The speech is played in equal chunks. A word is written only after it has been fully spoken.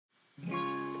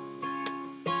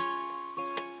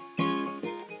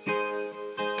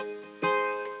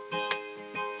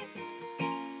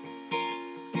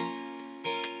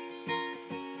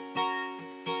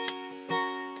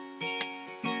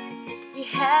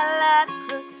had a lot of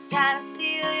crooks trying to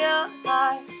steal your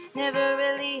heart. Never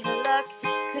really had luck,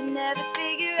 could never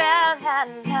figure out how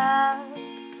to love.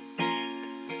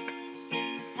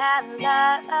 Had a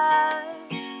lot.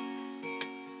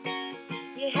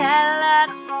 You had a lot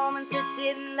of moments that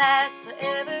didn't last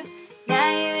forever. Now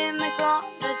you're in the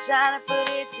corner trying to put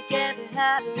it together.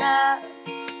 Had a lot.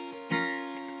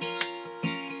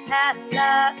 Had a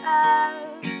lot.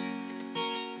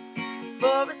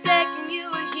 For a second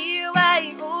you were here while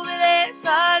you're over there. It's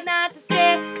hard not to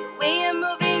say the way you're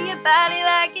moving your body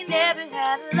like you never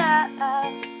had a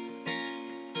lot.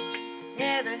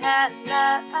 Never had a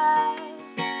lot.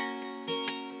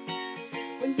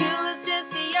 When you was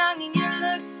just a young and your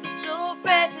looks were so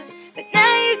precious, but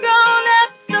now you're grown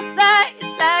up so fly,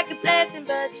 it's like a blessing.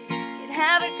 But you can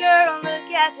have a girl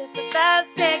look at you for 5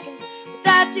 seconds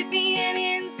without you being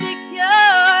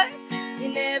insecure. You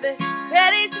never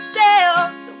credit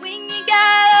yourself, so when you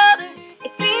got older,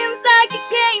 it seems like you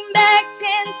came back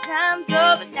 10 times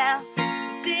over. Now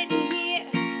you're sitting here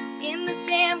in the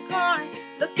same corner,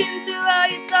 looking through all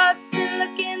your thoughts and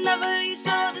looking over your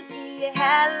shoulder. See, you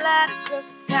had a lot of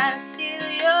crooks trying to steal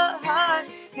your heart.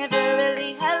 Never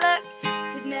really had luck,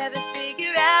 could never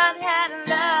figure out how to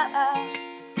love.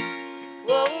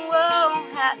 Whoa, whoa,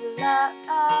 had a lot.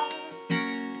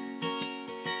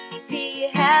 See, you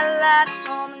had a lot of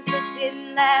moments that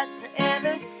didn't last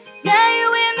forever. Now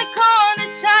you're in the corner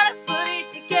trying to put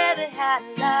it together. Had a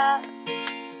lot.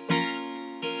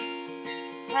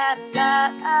 Had a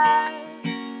lot.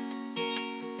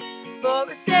 For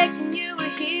a second you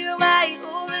were here while you're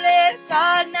over there. It's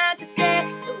hard not to say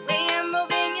the way you're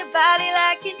moving your body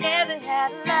like you never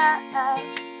had a lot.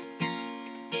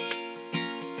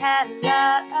 Had a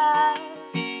lot.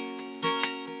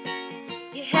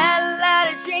 You had a lot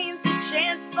of dreams that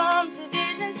transformed to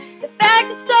visions. The fact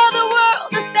you saw the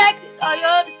world affected all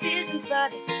your decisions.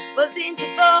 But it wasn't your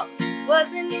fault,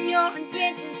 wasn't in your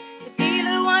intentions to be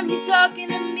the one who's talking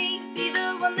to me, be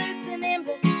the one listening.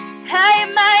 But how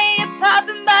am I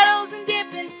popping bottles and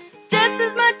dipping just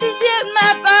as much as you,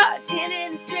 my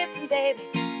bartending and stripping, baby?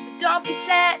 So don't be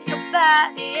sad,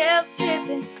 nobody else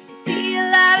tripping. You see a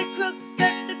lot of crooks,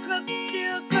 but the crooks are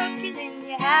still crooked. And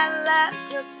you had a lot of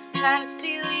crooks trying to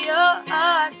steal your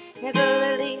heart. Never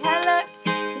really had luck,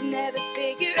 could never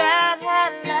figure out how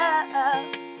to love.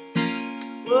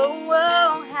 Whoa,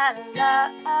 whoa, had a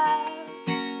lot.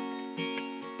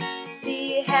 See,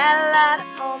 you had a lot of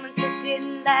moments that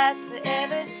didn't last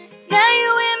forever. Now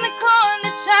you're in the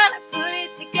corner trying to put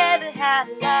it together. Had a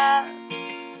lot.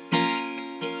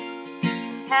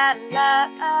 Had a lot.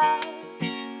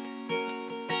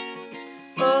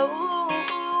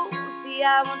 Oh, see,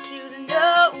 I want you to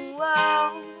know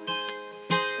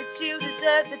that you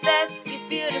deserve the best. You're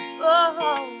beautiful.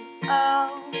 Oh,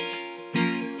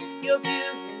 you're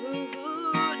beautiful.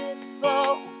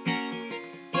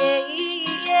 Yeah,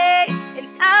 yeah. And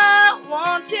I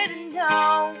want you to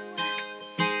know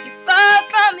you're far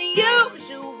from the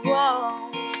usual.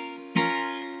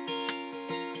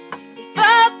 You're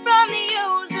far from the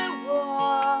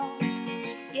usual.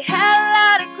 You had a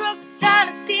lot of crooks trying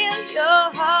to steal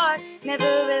your heart.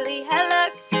 Never really had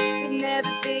luck, could never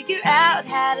figure out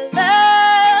how to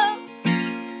love.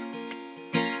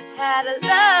 How to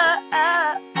love.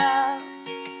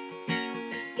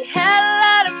 You had a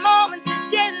lot of moments that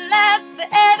didn't last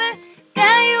forever.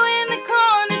 Now you're in the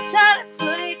corner trying to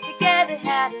put it together.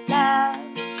 Had a lot.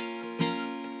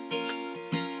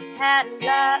 Had a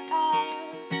lot.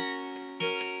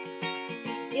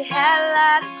 You had a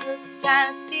lot of crooks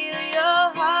trying to steal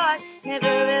your heart. Never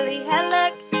really had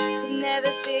luck, could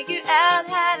never figure out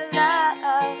how to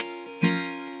love.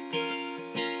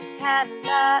 Had a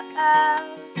lot.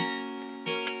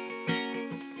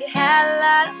 You had a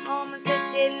lot of moments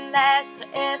that didn't last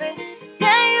forever.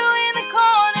 Now you're in the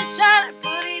corner trying to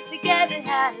put it together.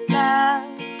 Had a lot.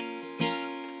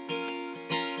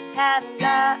 Had a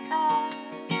lot.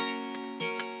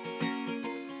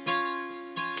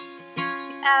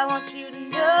 See, I want you to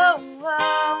know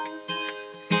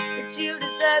that you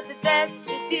deserve the best.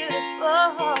 You're beautiful.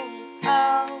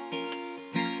 Oh,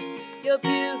 you're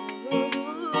beautiful.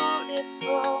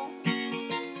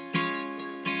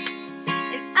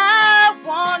 And I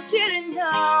want you to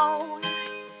know